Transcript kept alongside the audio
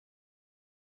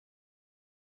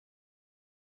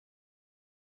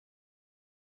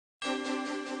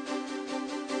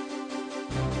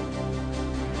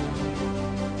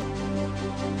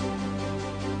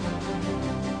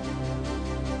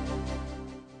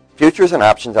Futures and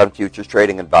options on futures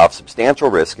trading involve substantial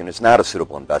risk and is not a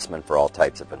suitable investment for all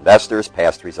types of investors.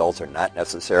 Past results are not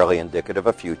necessarily indicative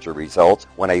of future results.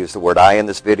 When I use the word I in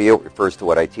this video, it refers to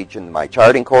what I teach in my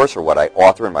charting course or what I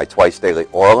author in my twice daily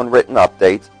oral and written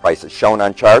updates. Prices shown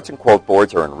on charts and quote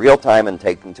boards are in real time and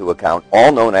take into account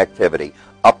all known activity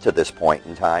up to this point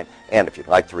in time. And if you'd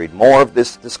like to read more of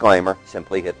this disclaimer,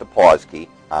 simply hit the pause key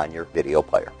on your video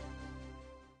player.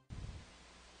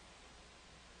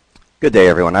 Good day,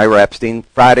 everyone. Ira Epstein.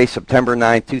 Friday, September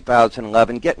 9,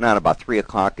 2011, getting on about 3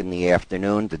 o'clock in the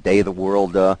afternoon, the day the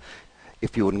world,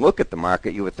 if you would look at the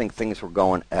market, you would think things were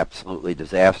going absolutely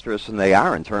disastrous, and they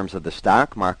are in terms of the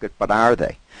stock market, but are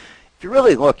they? If you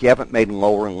really look, you haven't made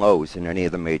lower and lows in any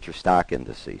of the major stock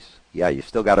indices. Yeah, you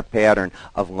still got a pattern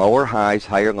of lower highs,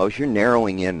 higher lows. You're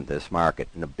narrowing in this market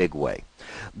in a big way.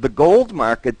 The gold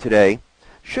market today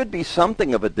should be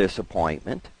something of a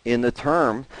disappointment in the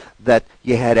term that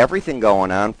you had everything going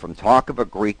on from talk of a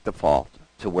Greek default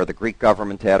to where the Greek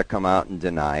government had to come out and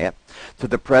deny it, to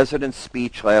the president's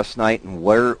speech last night and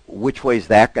which way is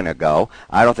that going to go.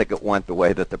 I don't think it went the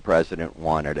way that the president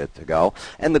wanted it to go.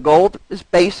 And the gold is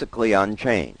basically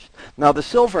unchanged. Now, the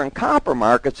silver and copper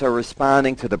markets are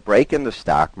responding to the break in the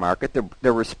stock market.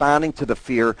 They're responding to the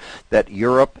fear that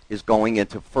Europe is going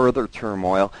into further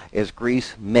turmoil as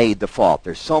Greece may default.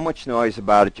 There's so much noise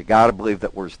about it. You got to believe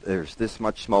that there's this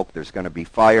much smoke. There's going to be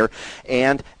fire.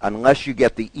 And unless you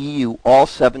get the EU, all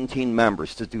 17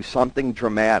 members, to do something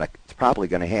dramatic, it's probably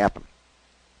going to happen.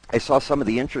 I saw some of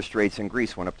the interest rates in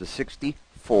Greece went up to 64%.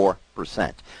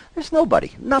 There's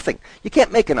nothing. You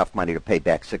can't make enough money to pay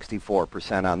back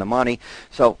 64% on the money,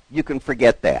 so you can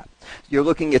forget that. You're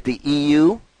looking at the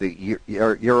EU, the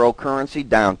euro currency,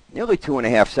 down nearly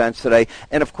 2.5 cents today.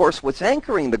 And, of course, what's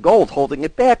anchoring the gold, holding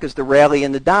it back, is the rally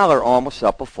in the dollar, almost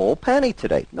up a full penny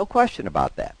today. No question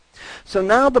about that. So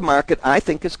now the market, I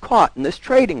think, is caught in this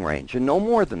trading range, and no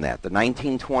more than that, the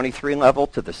 1923 level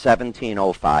to the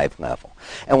 1705 level.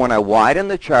 And when I widen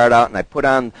the chart out and I put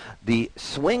on the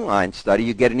swing line study,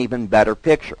 you get an even better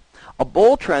picture. A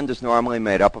bull trend is normally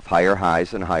made up of higher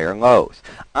highs and higher lows.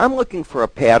 I'm looking for a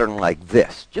pattern like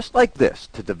this, just like this,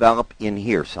 to develop in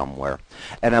here somewhere,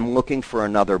 and I'm looking for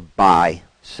another buy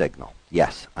signal.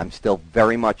 Yes, I'm still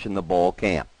very much in the bull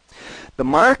camp. The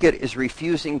market is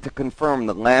refusing to confirm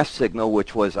the last signal,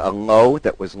 which was a low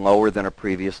that was lower than a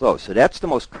previous low. So that's the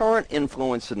most current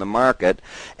influence in the market,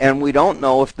 and we don't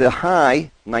know if the high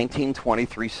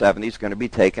 1923.70 is going to be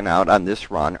taken out on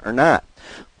this run or not.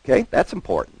 Okay, that's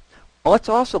important. Well, let's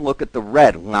also look at the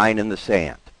red line in the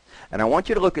sand, and I want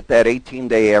you to look at that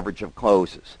 18-day average of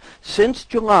closes. Since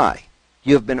July,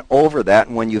 you've been over that,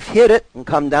 and when you've hit it and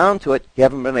come down to it, you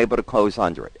haven't been able to close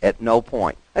under it at no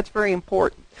point. That's very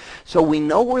important. So we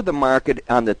know where the market,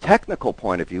 on the technical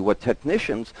point of view, what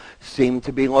technicians seem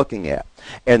to be looking at.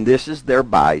 And this is their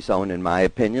buy zone, in my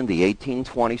opinion, the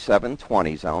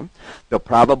 1827.20 zone. They'll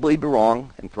probably be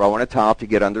wrong and throw in a towel to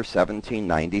get under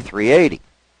 1793.80.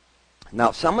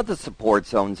 Now, some of the support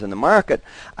zones in the market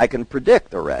I can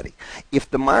predict already. If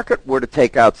the market were to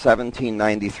take out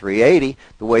 1793.80,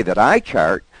 the way that I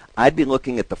chart, I'd be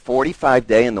looking at the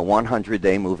 45-day and the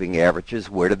 100-day moving averages.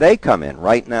 Where do they come in?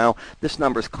 Right now, this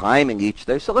number's climbing each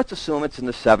day, so let's assume it's in the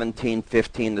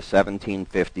 1715 to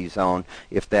 1750 zone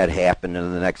if that happened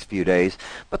in the next few days.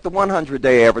 But the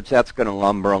 100-day average, that's going to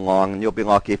lumber along, and you'll be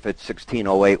lucky if it's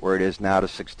 1608 where it is now to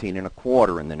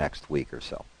 16.25 in the next week or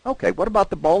so. Okay, what about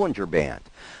the Bollinger Band?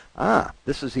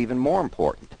 This is even more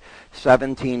important,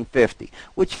 1750,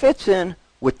 which fits in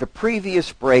with the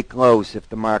previous break lows if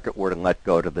the market were to let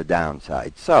go to the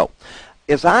downside. So,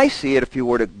 as I see it, if you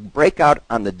were to break out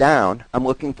on the down, I'm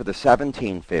looking for the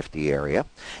 1750 area.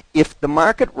 If the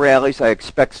market rallies, I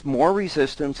expect more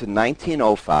resistance in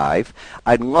 1905.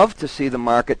 I'd love to see the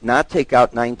market not take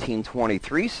out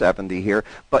 1923.70 here,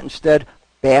 but instead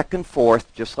back and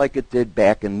forth, just like it did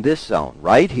back in this zone,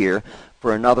 right here,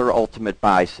 for another ultimate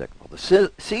buy signal.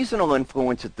 The seasonal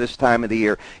influence at this time of the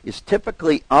year is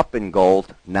typically up in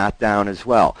gold, not down as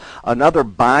well. Another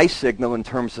buy signal in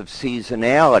terms of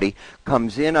seasonality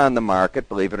comes in on the market,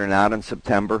 believe it or not, on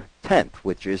September 10th,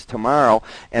 which is tomorrow,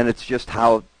 and it's just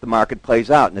how the market plays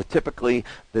out. And typically,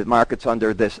 the market's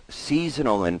under this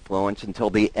seasonal influence until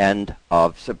the end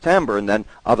of September, and then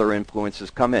other influences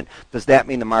come in. Does that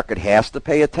mean the market has to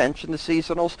pay attention to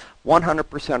seasonals?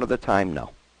 100% of the time,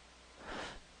 no.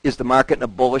 Is the market in a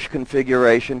bullish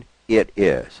configuration? It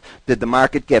is. Did the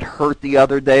market get hurt the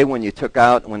other day when you took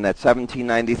out, when that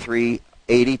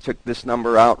 1793.80 took this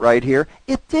number out right here?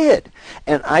 It did.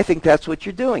 And I think that's what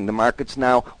you're doing. The market's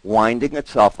now winding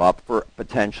itself up for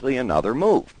potentially another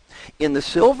move. In the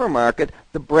silver market,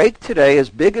 the break today, as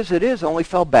big as it is, only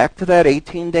fell back to that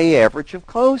 18-day average of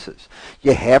closes.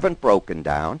 You haven't broken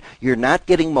down. You're not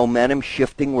getting momentum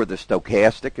shifting where the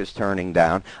stochastic is turning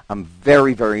down. I'm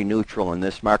very, very neutral in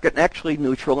this market, and actually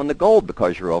neutral in the gold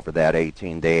because you're over that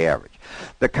 18-day average.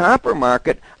 The copper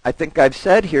market, I think I've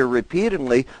said here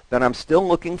repeatedly that I'm still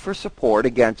looking for support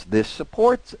against this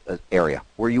support area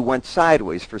where you went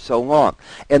sideways for so long.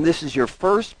 And this is your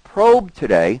first probe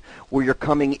today where you're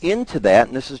coming into that,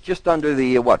 and this is just under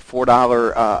the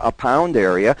 $4 a pound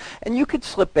area, and you could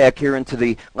slip back here into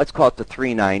the, let's call it the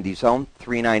 390 zone,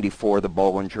 394, the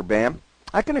Bollinger Band.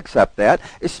 I can accept that,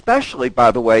 especially,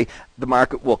 by the way, the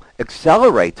market will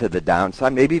accelerate to the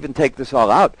downside, maybe even take this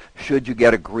all out should you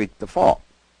get a Greek default.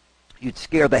 You'd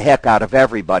scare the heck out of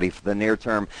everybody for the near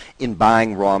term in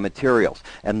buying raw materials.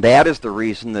 And that is the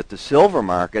reason that the silver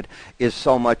market is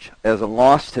so much as a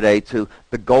loss today to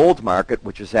the gold market,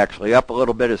 which is actually up a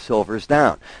little bit as silver's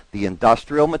down. The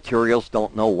industrial materials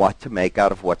don't know what to make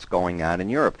out of what's going on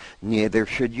in Europe. Neither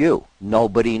should you.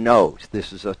 Nobody knows.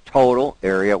 This is a total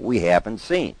area we haven't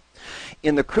seen.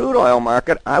 In the crude oil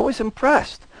market, I was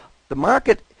impressed. The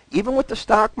market, even with the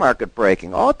stock market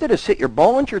breaking, all it did is hit your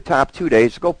Bollinger top 2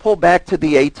 days ago, pull back to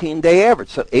the 18-day average.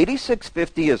 So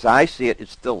 86.50, as I see it, is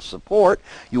still support.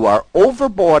 You are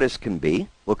overbought as can be.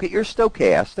 Look at your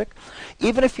stochastic.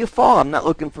 Even if you fall, I'm not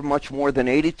looking for much more than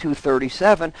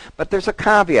 82.37, but there's a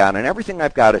caveat in everything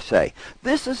I've got to say.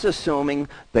 This is assuming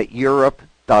that Europe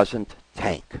doesn't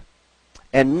tank.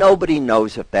 And nobody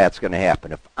knows if that's going to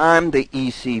happen. If I'm the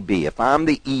ECB, if I'm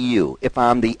the EU, if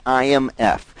I'm the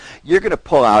IMF, you're going to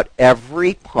pull out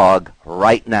every plug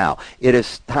right now. It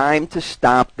is time to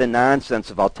stop the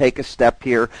nonsense of I'll take a step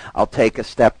here, I'll take a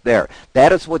step there.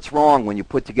 That is what's wrong when you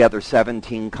put together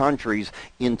 17 countries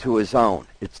into a zone.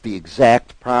 It's the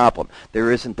exact problem.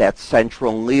 There isn't that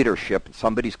central leadership, and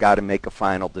somebody's got to make a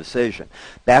final decision.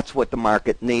 That's what the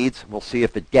market needs. We'll see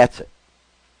if it gets it.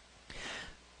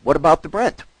 What about the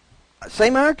Brent?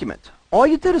 Same argument. All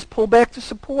you did is pull back to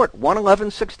support,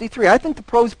 111.63. I think the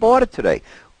pros bought it today,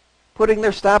 putting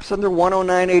their stops under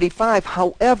 109.85.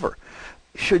 However,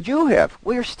 should you have?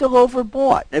 Well, you're still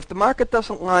overbought. If the market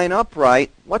doesn't line up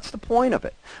right, what's the point of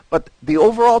it? But the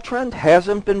overall trend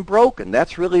hasn't been broken.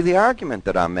 That's really the argument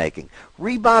that I'm making.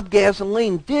 Rebob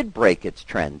gasoline did break its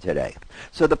trend today.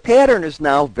 So the pattern is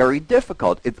now very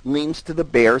difficult. It leans to the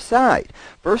bear side.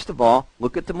 First of all,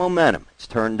 look at the momentum. It's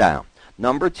turned down.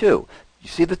 Number two, you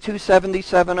see the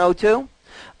 277.02?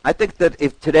 I think that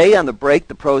if today on the break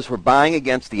the pros were buying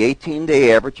against the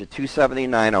 18-day average at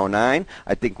 279.09,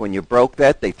 I think when you broke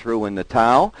that, they threw in the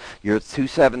towel. You're at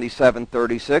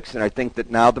 277.36, and I think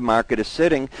that now the market is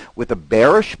sitting with a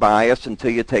bearish bias until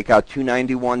you take out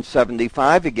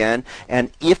 291.75 again.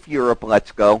 And if Europe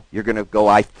lets go, you're going to go,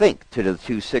 I think, to the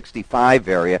 265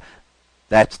 area.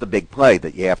 That's the big play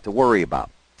that you have to worry about.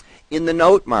 In the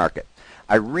note market,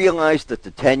 I realize that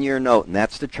the 10-year note, and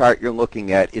that's the chart you're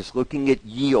looking at, is looking at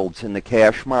yields in the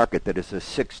cash market that is a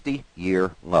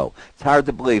 60-year low. It's hard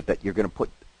to believe that you're going to put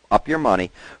up your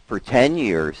money for 10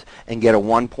 years and get a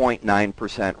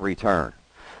 1.9% return.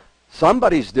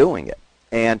 Somebody's doing it,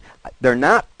 and they're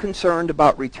not concerned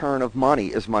about return of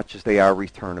money as much as they are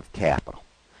return of capital.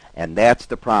 And that's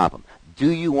the problem. Do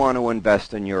you want to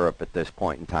invest in Europe at this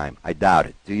point in time? I doubt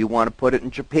it. Do you want to put it in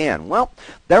Japan? Well,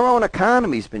 their own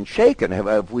economy's been shaken.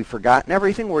 Have we forgotten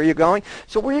everything? Where are you going?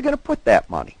 So where are you going to put that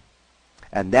money?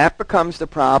 And that becomes the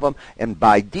problem. And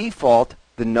by default,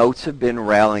 the notes have been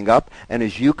rallying up. And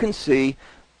as you can see,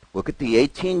 look at the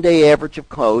 18-day average of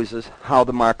closes, how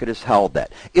the market has held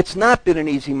that. It's not been an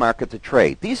easy market to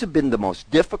trade. These have been the most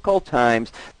difficult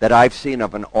times that I've seen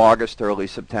of an August, early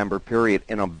September period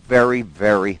in a very,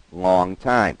 very long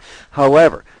time.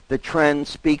 However, the trend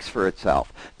speaks for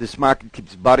itself. This market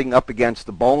keeps butting up against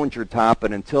the Bollinger top,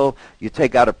 and until you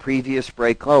take out a previous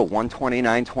break low,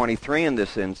 129.23 in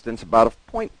this instance, about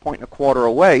a point and a quarter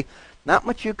away, not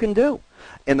much you can do.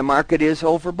 And the market is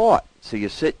overbought. So you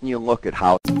sit and you look at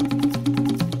how